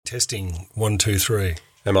Testing 1, 2, 3.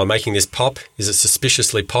 Am I making this pop? Is it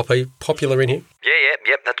suspiciously popular in here?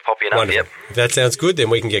 Yep, that's poppy enough, Wonderful. yep. If that sounds good, then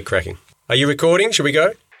we can get cracking. Are you recording? Should we go?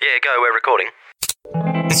 Yeah, go, we're recording.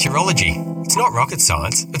 It's urology. It's not rocket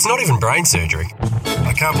science. It's not even brain surgery.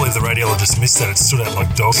 I can't believe the radiologist missed that. It stood out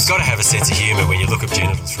like dogs. You've got to have a sense of humour when you look at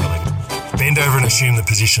genitals for a living. Bend over and assume the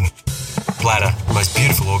position. Bladder, the most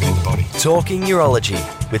beautiful organ in the body. Talking Urology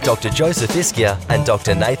with Dr. Joseph Ischia and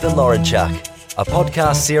Dr. Nathan Lawrenchuk, a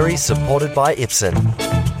podcast series supported by Ipsen.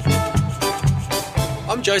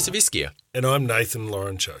 I'm Joseph Ischia. And I'm Nathan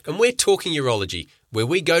Lawrenchuk. And we're Talking Urology, where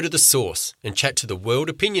we go to the source and chat to the world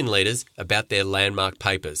opinion leaders about their landmark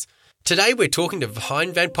papers. Today we're talking to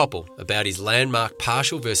Hein van Poppel about his landmark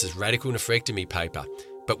partial versus radical nephrectomy paper.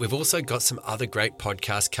 But we've also got some other great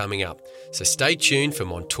podcasts coming up. So stay tuned for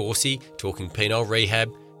Montorsi talking penile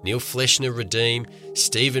rehab, Neil Fleshner Redeem,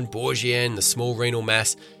 Stephen Bourgian, the small renal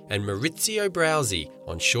mass, and Maurizio Brauzi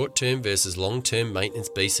on short-term versus long-term maintenance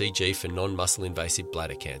BCG for non-muscle invasive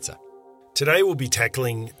bladder cancer. Today we'll be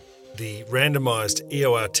tackling the randomised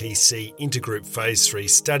EORTC intergroup phase 3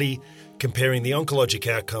 study comparing the oncologic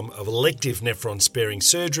outcome of elective nephron-sparing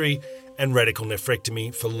surgery and radical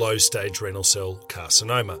nephrectomy for low-stage renal cell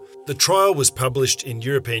carcinoma. The trial was published in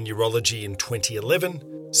European Urology in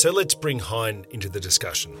 2011, so let's bring Hein into the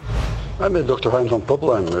discussion. I'm Dr. Hein van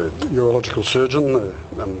Poppel. I'm a urological surgeon.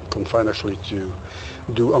 I'm confined actually to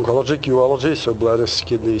do oncologic urology, so bladders,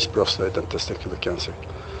 kidneys, prostate and testicular cancer.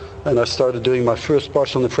 And I started doing my first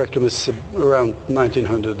partial nephrectomies around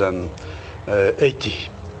 1980.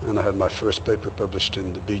 And I had my first paper published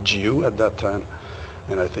in the BGU at that time,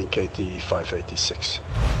 and I think 85, 86.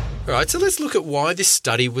 All right, so let's look at why this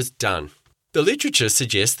study was done. The literature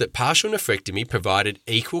suggests that partial nephrectomy provided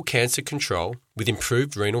equal cancer control with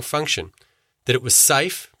improved renal function, that it was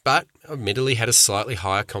safe, but admittedly had a slightly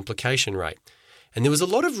higher complication rate. And there was a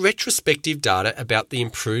lot of retrospective data about the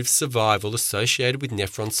improved survival associated with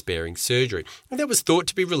nephron-sparing surgery, and that was thought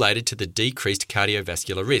to be related to the decreased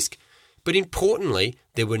cardiovascular risk. But importantly,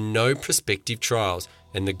 there were no prospective trials,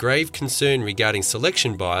 and the grave concern regarding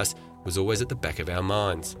selection bias was always at the back of our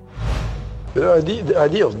minds. The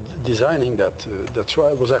idea of designing that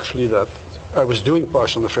trial was actually that I was doing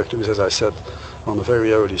partial nephrectomies, as I said, on a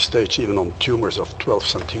very early stage, even on tumors of 12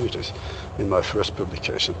 centimeters in my first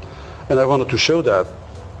publication. And I wanted to show that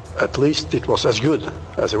at least it was as good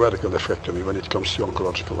as a radical nephrectomy when it comes to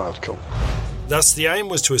oncological outcome. Thus, the aim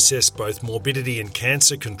was to assess both morbidity and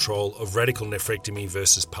cancer control of radical nephrectomy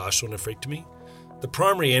versus partial nephrectomy. The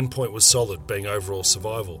primary endpoint was solid, being overall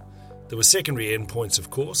survival. There were secondary endpoints, of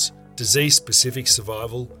course: disease-specific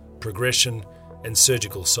survival, progression, and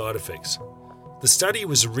surgical side effects. The study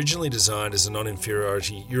was originally designed as a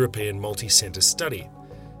non-inferiority European multi-centre study,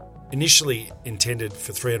 initially intended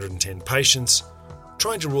for 310 patients,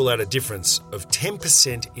 trying to rule out a difference of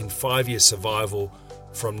 10% in 5-year survival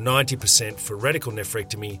from 90% for radical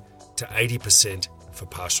nephrectomy to 80% for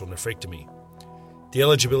partial nephrectomy. The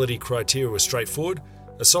eligibility criteria were straightforward: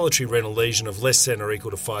 a solitary renal lesion of less than or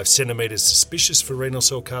equal to 5 centimetres suspicious for renal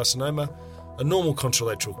cell carcinoma, a normal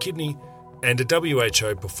contralateral kidney, and a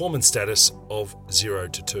WHO performance status of 0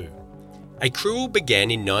 to 2. Accrual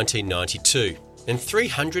began in 1992, and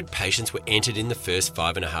 300 patients were entered in the first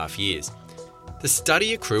 5.5 years. The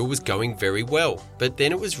study accrual was going very well, but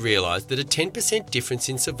then it was realised that a 10% difference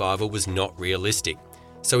in survival was not realistic.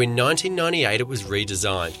 So in 1998 it was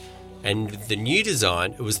redesigned, and with the new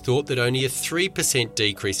design it was thought that only a 3%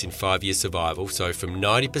 decrease in 5-year survival, so from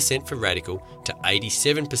 90% for radical to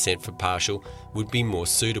 87% for partial, would be more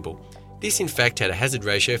suitable. This in fact had a hazard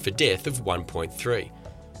ratio for death of 1.3.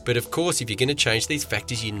 But of course, if you're going to change these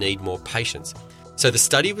factors, you need more patients. So the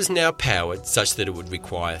study was now powered such that it would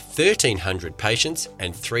require 1,300 patients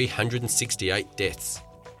and 368 deaths.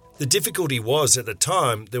 The difficulty was, at the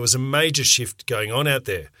time, there was a major shift going on out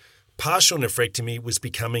there. Partial nephrectomy was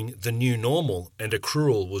becoming the new normal and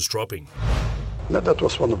accrual was dropping. That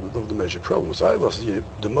was one of the major problems. I was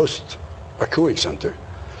the most accruing center.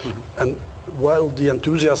 And while the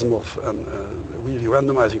enthusiasm of really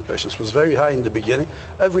randomizing patients was very high in the beginning,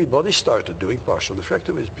 everybody started doing partial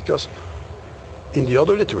nephrectomies because in the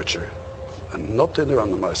other literature, and not in the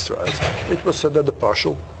randomized trials, it was said that the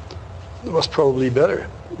partial was probably better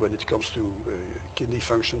when it comes to kidney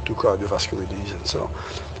function, to cardiovascular disease and so on.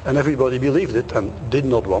 And everybody believed it and did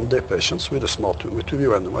not want their patients with a small tumor to be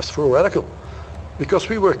randomized for a radical, because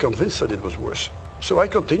we were convinced that it was worse. So I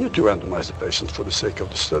continued to randomize the patients for the sake of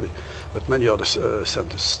the study, but many other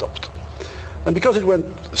centers stopped. And because it went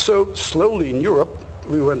so slowly in Europe,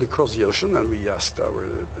 we went across the ocean and we asked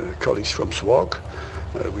our colleagues from SWOG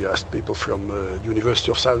We asked people from the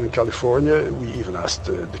University of Southern California. We even asked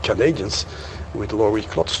the Canadians with Laurie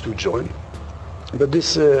Klotz to join. But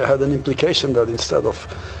this had an implication that instead of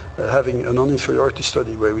having a non-inferiority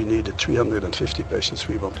study where we needed 350 patients,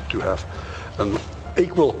 we wanted to have an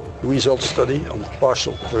equal result study on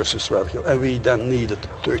partial versus radical, and we then needed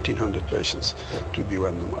 1,300 patients to be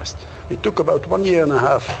randomized. It took about 1.5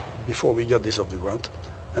 years before we got this off the ground,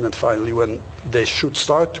 and then finally when they should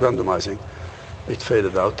start randomizing, it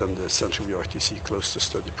faded out and the central ERTC closed the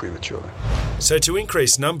study prematurely. So to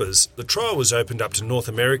increase numbers, the trial was opened up to North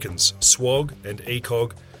Americans, SWOG and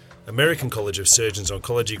ECOG, American College of Surgeons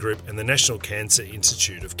Oncology Group and the National Cancer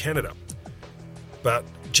Institute of Canada. But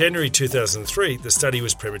January 2003, the study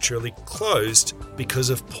was prematurely closed because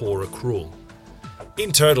of poor accrual.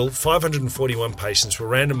 In total, 541 patients were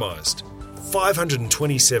randomised,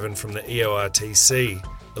 527 from the EORTC,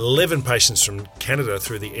 11 patients from Canada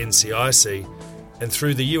through the NCIC, and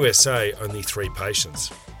through the USA, only 3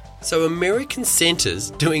 patients. So American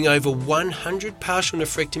centres doing over 100 partial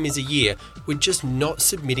nephrectomies a year were just not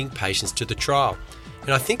submitting patients to the trial.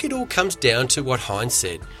 And I think it all comes down to what Heinz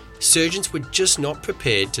said. Surgeons were just not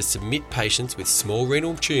prepared to submit patients with small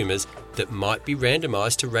renal tumours that might be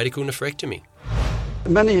randomised to radical nephrectomy.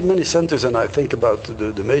 Many centers, and I think about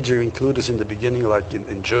the major includers in the beginning, like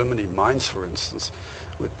in Germany, Mainz, for instance,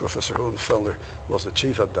 with Professor Hohenfelder was the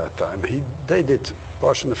chief at that time. They did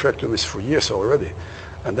partial nephrectomies for years already.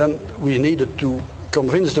 And then we needed to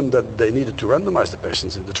convince them that they needed to randomize the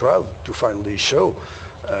patients in the trial to finally show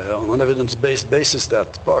on an evidence-based basis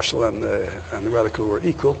that partial and radical were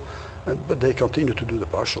equal. But they continued to do the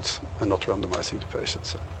partials and not randomizing the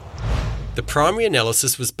patients. The primary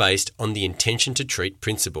analysis was based on the intention to treat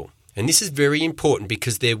principle. And this is very important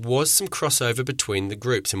because there was some crossover between the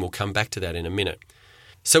groups, and we'll come back to that in a minute.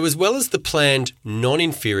 So as well as the planned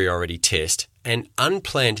non-inferiority test, an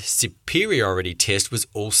unplanned superiority test was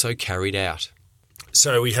also carried out.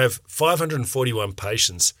 So we have 541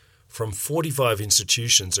 patients from 45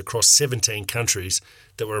 institutions across 17 countries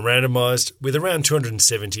that were randomised with around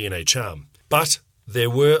 270 in each arm. But there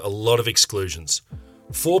were a lot of exclusions.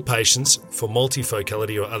 4 patients for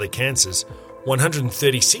multifocality or other cancers,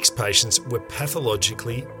 136 patients were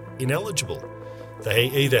pathologically ineligible. They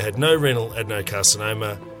either had no renal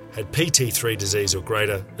adenocarcinoma, had PT3 disease or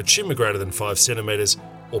greater, a tumour greater than 5 centimetres,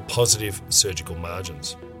 or positive surgical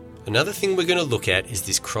margins. Another thing we're going to look at is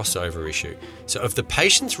this crossover issue. So of the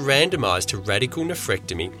patients randomised to radical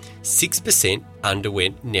nephrectomy, 6%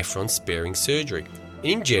 underwent nephron-sparing surgery.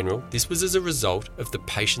 In general, this was as a result of the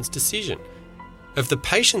patient's decision. Of the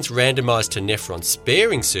patients randomised to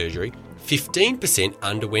nephron-sparing surgery, 15%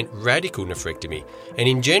 underwent radical nephrectomy, and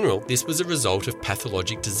in general, this was a result of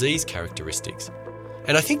pathologic disease characteristics.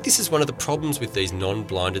 And I think this is one of the problems with these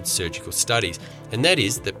non-blinded surgical studies, and that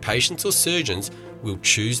is that patients or surgeons will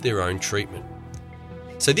choose their own treatment.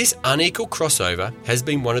 So this unequal crossover has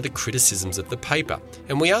been one of the criticisms of the paper,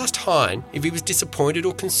 and we asked Hein if he was disappointed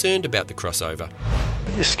or concerned about the crossover.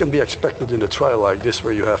 This can be expected in a trial like this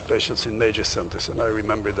where you have patients in major centers, and I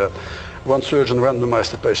remember that one surgeon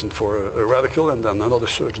randomized the patient for a radical, and then another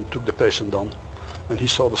surgeon took the patient on, and he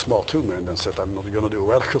saw the small tumor and then said, I'm not going to do a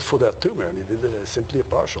radical for that tumor, and he did simply a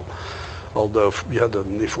partial, although we had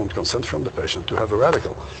an informed consent from the patient to have a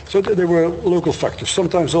radical. So there were local factors.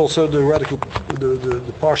 Sometimes also the radical,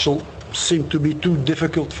 the partial seemed to be too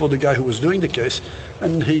difficult for the guy who was doing the case,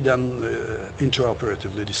 and he then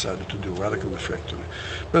intraoperatively decided to do radical nephrectomy.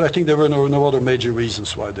 But I think there were no other major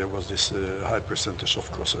reasons why there was this high percentage of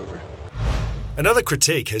crossover. Another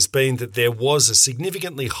critique has been that there was a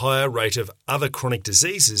significantly higher rate of other chronic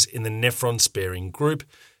diseases in the nephron-sparing group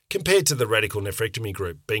compared to the radical nephrectomy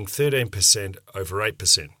group, being 13% over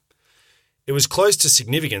 8%. It was close to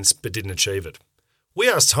significance but didn't achieve it. We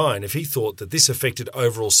asked Hein if he thought that this affected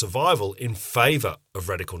overall survival in favour of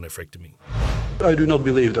radical nephrectomy. I do not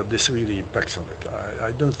believe that this really impacts on it.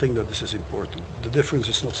 I don't think that this is important. The difference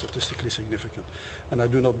is not statistically significant, and I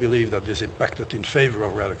do not believe that this impacted in favour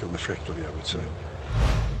of radical nephrectomy, I would say.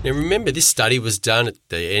 Now remember, this study was done at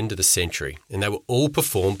the end of the century, and they were all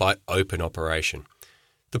performed by open operation.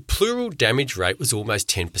 The pleural damage rate was almost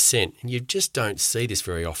 10%, and you just don't see this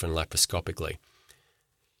very often laparoscopically.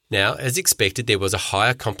 Now, as expected, there was a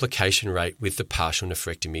higher complication rate with the partial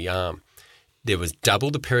nephrectomy arm. There was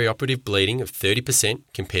double the perioperative bleeding of 30%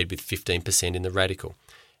 compared with 15% in the radical.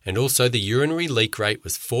 And also the urinary leak rate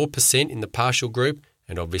was 4% in the partial group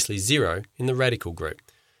and obviously 0 in the radical group.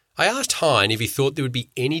 I asked Hein if he thought there would be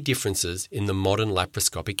any differences in the modern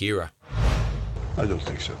laparoscopic era. I don't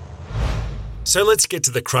think so. So let's get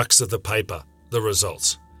to the crux of the paper, the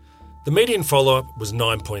results. The median follow-up was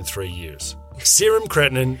 9.3 years. Serum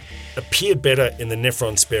creatinine appeared better in the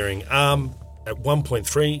nephron-sparing arm at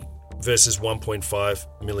 1.3 versus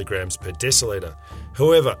 1.5 milligrams per deciliter.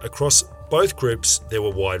 However, across both groups, there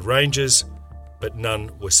were wide ranges, but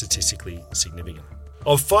none were statistically significant.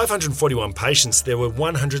 Of 541 patients, there were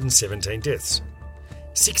 117 deaths.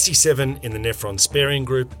 67 in the nephron-sparing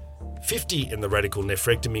group, 50 in the radical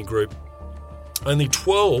nephrectomy group. Only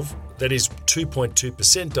 12, that is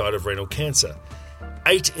 2.2%, died of renal cancer.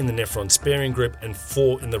 8 in the nephron-sparing group and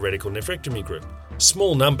 4 in the radical nephrectomy group.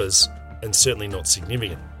 Small numbers and certainly not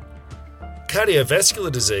significant.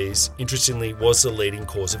 Cardiovascular disease, interestingly, was the leading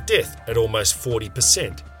cause of death at almost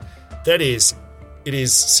 40%. That is, it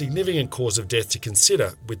is a significant cause of death to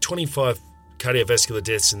consider, with 25 cardiovascular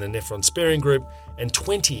deaths in the nephron-sparing group and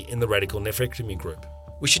 20 in the radical nephrectomy group.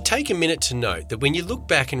 We should take a minute to note that when you look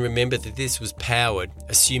back and remember that this was powered,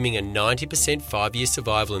 assuming a 90% 5-year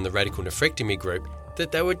survival in the radical nephrectomy group,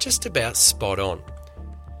 that they were just about spot on.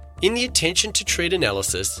 In the intention to treat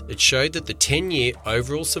analysis, it showed that the 10-year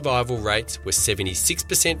overall survival rates were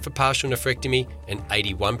 76% for partial nephrectomy and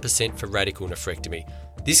 81% for radical nephrectomy.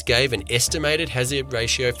 This gave an estimated hazard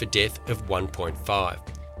ratio for death of 1.5.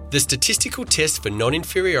 The statistical test for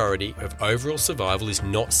non-inferiority of overall survival is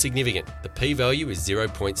not significant. The p-value is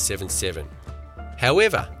 0.77.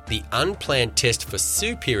 However, the unplanned test for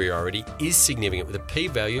superiority is significant with a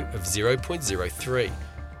p-value of 0.03.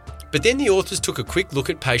 But then the authors took a quick look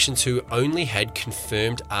at patients who only had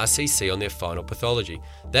confirmed RCC on their final pathology.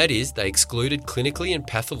 That is, they excluded clinically and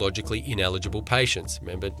pathologically ineligible patients.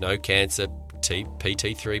 Remember, no cancer,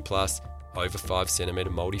 PT3+, over 5 cm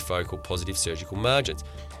multifocal positive surgical margins.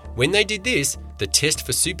 When they did this, the test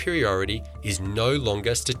for superiority is no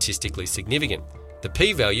longer statistically significant. The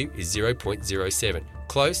p-value is 0.07.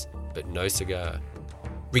 Close, but no cigar.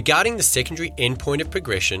 Regarding the secondary endpoint of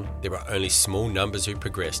progression, there were only small numbers who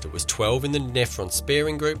progressed. It was 12 in the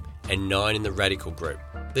nephron-sparing group and 9 in the radical group.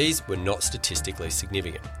 These were not statistically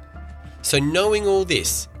significant. So knowing all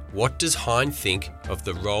this, what does Hein think of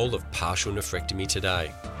the role of partial nephrectomy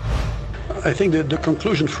today? I think that the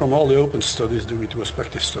conclusion from all the open studies, the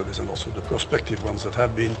retrospective studies and also the prospective ones that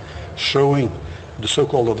have been showing the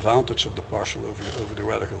so-called advantage of the partial over the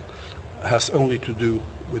radical, has only to do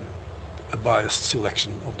with a biased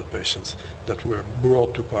selection of the patients that were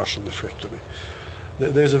brought to partial nephrectomy.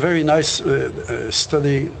 There's a very nice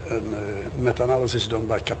study and meta-analysis done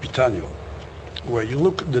by Capitanio, where you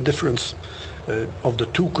look at the difference of the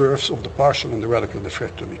two curves of the partial and the radical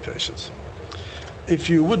nephrectomy patients. If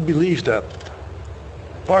you would believe that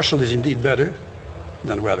partial is indeed better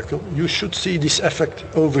than radical, you should see this effect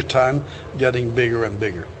over time getting bigger and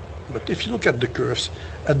bigger. But if you look at the curves,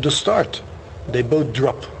 at the start, they both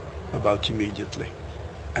drop about immediately.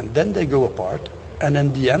 And then they go apart, and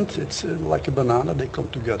in the end, it's like a banana, they come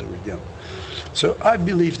together again. So I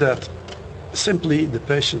believe that simply the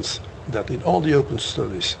patients that in all the open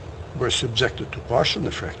studies were subjected to partial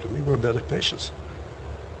nephrectomy were better patients.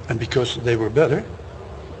 And because they were better,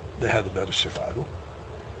 they had a better survival.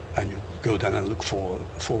 And you go then and look for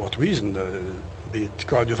what reason, be it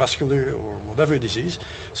cardiovascular or whatever disease.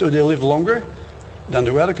 So they live longer than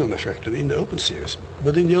the radical nephrectomy in the open series.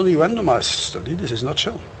 But in the only randomized study, this is not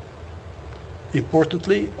shown.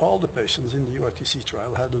 Importantly, all the patients in the UITC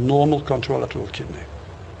trial had a normal contralateral kidney.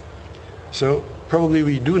 So probably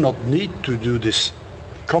we do not need to do this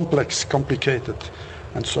complex, complicated,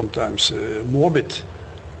 and sometimes morbid,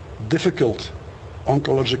 difficult,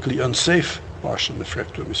 oncologically unsafe partial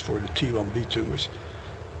nephrectomies for the T1b tumors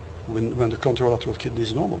when the contralateral kidney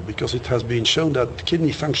is normal, because it has been shown that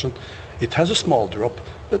kidney function, it has a small drop,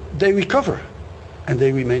 but they recover and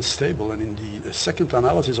they remain stable. And in the second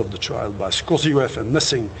analysis of the trial by Skozirev and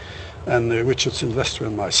Messing and Richard Sylvester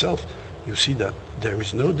and myself, you see that there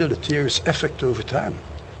is no deleterious effect over time.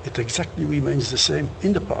 It exactly remains the same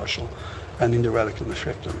in the partial and in the radical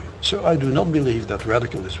nephrectomy. So I do not believe that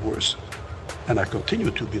radical is worse. And I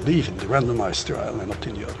continue to believe in the randomized trial and not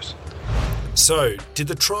in the others. So, did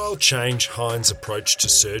the trial change Hein's approach to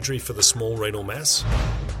surgery for the small renal mass?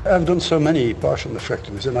 I've done so many partial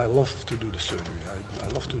nephrectomies, and I love to do the surgery. I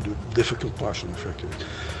love to do difficult partial nephrectomy.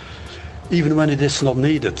 Even when it is not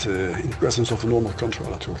needed, in presence of a normal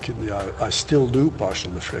contralateral kidney, I still do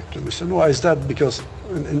partial nephrectomies. And why is that? Because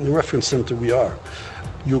in the reference center we are,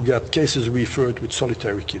 you get cases referred with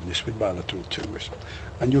solitary kidneys, with bilateral tumors.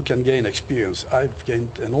 And you can gain experience. I've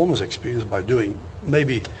gained enormous experience by doing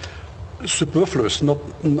maybe superfluous,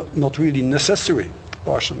 not really necessary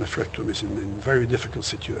partial nephrectomies in very difficult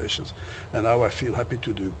situations. And now I feel happy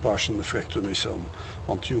to do partial nephrectomies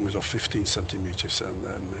on tumors of 15 centimeters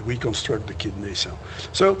and reconstruct the kidney cell.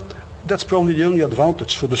 So that's probably the only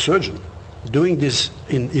advantage for the surgeon doing this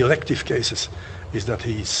in elective cases is that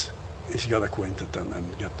he's got acquainted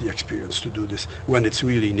and got the experience to do this when it's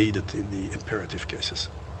really needed in the imperative cases.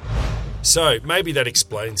 So maybe that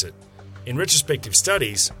explains it. In retrospective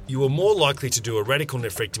studies, you were more likely to do a radical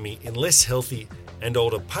nephrectomy in less healthy and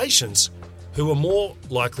older patients who were more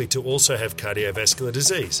likely to also have cardiovascular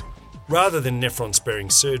disease, rather than nephron-sparing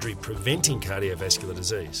surgery preventing cardiovascular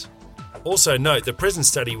disease. Also note, the present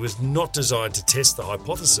study was not designed to test the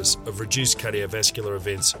hypothesis of reduced cardiovascular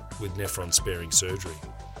events with nephron-sparing surgery.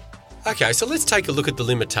 Okay, so let's take a look at the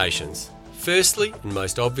limitations. Firstly, and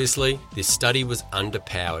most obviously, this study was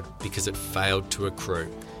underpowered because it failed to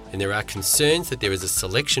accrue, and there are concerns that there is a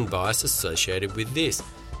selection bias associated with this.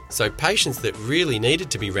 So patients that really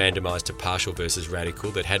needed to be randomised to partial versus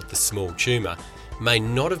radical that had the small tumour may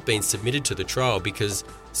not have been submitted to the trial because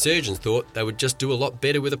surgeons thought they would just do a lot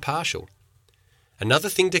better with a partial. Another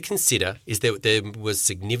thing to consider is that there was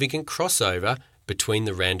significant crossover between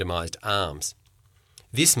the randomised arms.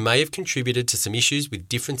 This may have contributed to some issues with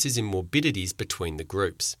differences in morbidities between the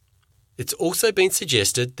groups. It's also been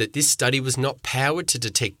suggested that this study was not powered to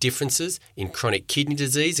detect differences in chronic kidney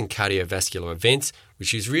disease and cardiovascular events,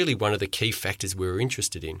 which is really one of the key factors we were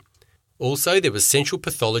interested in. Also, there was central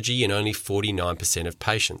pathology in only 49% of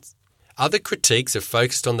patients. Other critiques have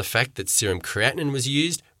focused on the fact that serum creatinine was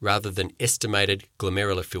used rather than estimated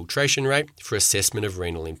glomerular filtration rate for assessment of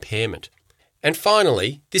renal impairment. And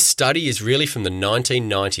finally, this study is really from the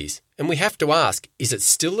 1990s, and we have to ask, is it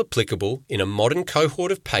still applicable in a modern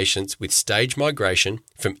cohort of patients with stage migration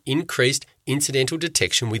from increased incidental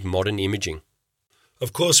detection with modern imaging?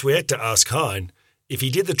 Of course, we had to ask Hein, if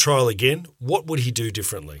he did the trial again, what would he do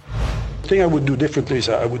differently? The thing I would do differently is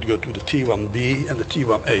I would go to the T1B and the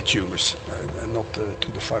T1A tumors, and not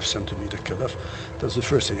to the 5 centimeter cutoff. That's the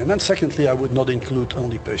first thing. And then secondly, I would not include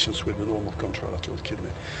only patients with a normal contralateral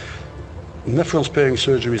kidney. Nephron-sparing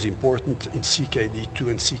surgery is important in CKD2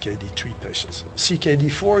 and CKD3 patients.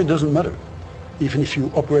 CKD4, it doesn't matter. Even if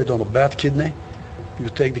you operate on a bad kidney, you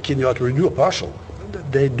take the kidney out or you do a partial,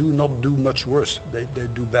 they do not do much worse. They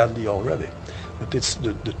do badly already. But it's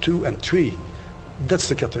the 2 and 3, that's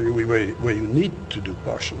the category where you need to do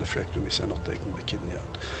partial nephrectomies and not taking the kidney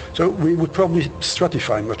out. So we would probably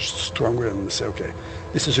stratify much stronger and say, okay,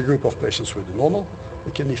 this is a group of patients with normal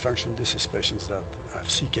kidney function, this is patients that have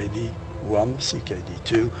CKD1,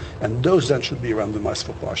 CKD2, and those then should be randomized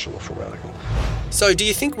for partial or for radical. So do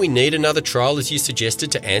you think we need another trial as you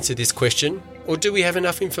suggested to answer this question, or do we have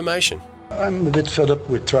enough information? I'm a bit fed up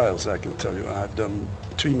with trials, I can tell you. I've done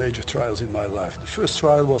 3 major trials in my life. The first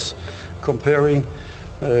trial was comparing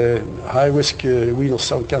high-risk renal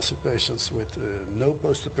cell cancer patients with no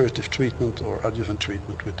post-operative treatment or adjuvant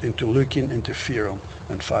treatment with interleukin, interferon,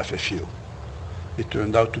 and 5-FU. It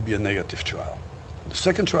turned out to be a negative trial. The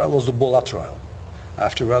second trial was the BOLA trial.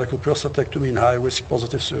 After radical prostatectomy in high-risk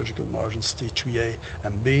positive surgical margins T3A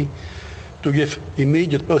and B, to give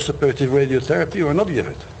immediate post-operative radiotherapy or not give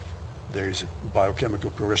it. There is a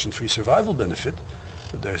biochemical progression-free survival benefit,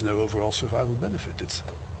 but there is no overall survival benefit.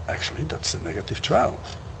 That's a negative trial.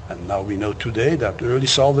 And now we know today that early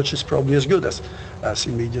salvage is probably as good as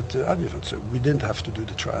immediate adjuvant. So we didn't have to do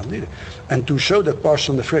the trial either. And to show that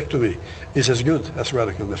partial nephrectomy is as good as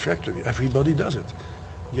radical nephrectomy, everybody does it.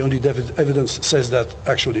 The only evidence says that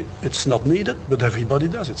actually it's not needed, but everybody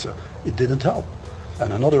does it. So it didn't help.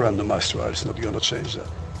 And another randomized trial is not going to change that.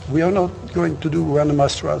 We are not going to do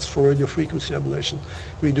randomized trials for radiofrequency ablation.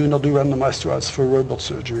 We do not do randomized trials for robot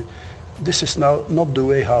surgery. This is now not the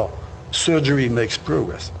way how surgery makes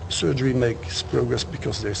progress. Surgery makes progress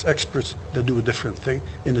because there's experts that do a different thing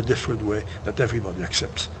in a different way that everybody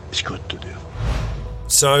accepts is good to do.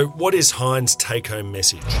 So what is Hein's take-home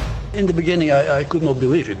message? In the beginning, I could not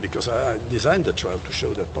believe it because I designed the trial to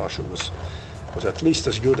show that partial was at least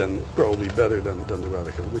as good and probably better than the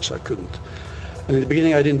radical, which I couldn't. And in the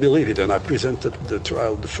beginning, I didn't believe it, and I presented the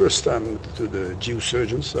trial the first time to the Jewish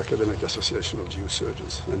surgeons, the Academic Association of Jewish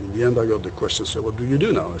Surgeons. And in the end, I got the question, so what do you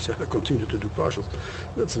do now? I said, I continue to do partials.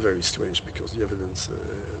 That's very strange because the evidence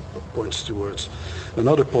points towards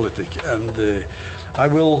another politic. And I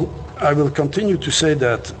will continue to say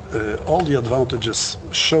that all the advantages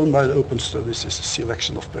shown by the open studies is a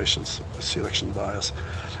selection of patients, a selection bias.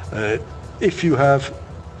 If you have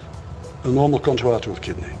a normal contralateral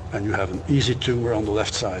kidney and you have an easy tumor on the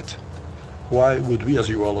left side, why would we as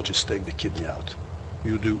urologists take the kidney out?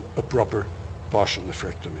 You do a proper partial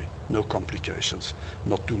nephrectomy, no complications,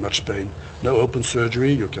 not too much pain, no open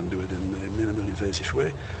surgery, you can do it in a minimally invasive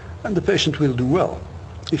way, and the patient will do well.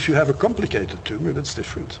 If you have a complicated tumor, that's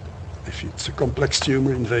different. If it's a complex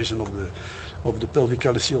tumor, invasion of the pelvic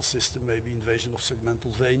calyceal system, maybe invasion of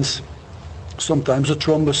segmental veins, sometimes a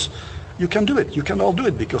thrombus, you can do it. You can all do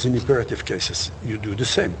it because in imperative cases you do the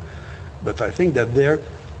same. But I think that there,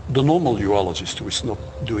 the normal urologist who is not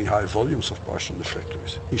doing high volumes of partial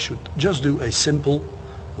nephrectomies, he should just do a simple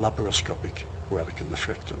laparoscopic radical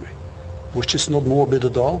nephrectomy, which is not morbid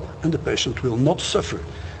at all, and the patient will not suffer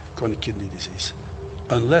chronic kidney disease,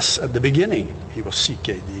 unless at the beginning he was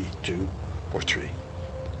CKD 2 or 3.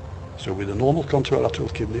 So with a normal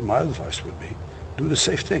contralateral kidney, my advice would be, do the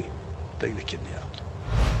safe thing, take the kidney out.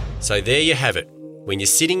 So there you have it. When you're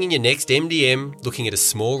sitting in your next MDM looking at a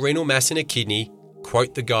small renal mass in a kidney,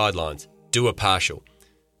 quote the guidelines, do a partial.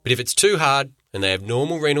 But if it's too hard and they have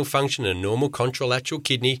normal renal function and a normal contralateral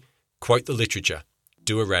kidney, quote the literature,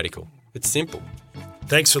 do a radical. It's simple.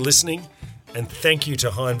 Thanks for listening, and thank you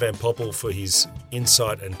to Hein van Poppel for his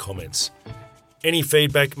insight and comments. Any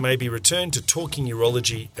feedback may be returned to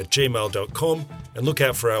talkingurology@gmail.com, and look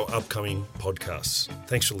out for our upcoming podcasts.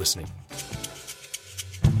 Thanks for listening.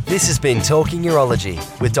 This has been Talking Urology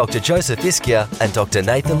with Dr. Joseph Ischia and Dr.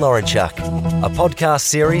 Nathan Lawrenchuk, a podcast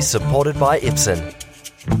series supported by Ipsen.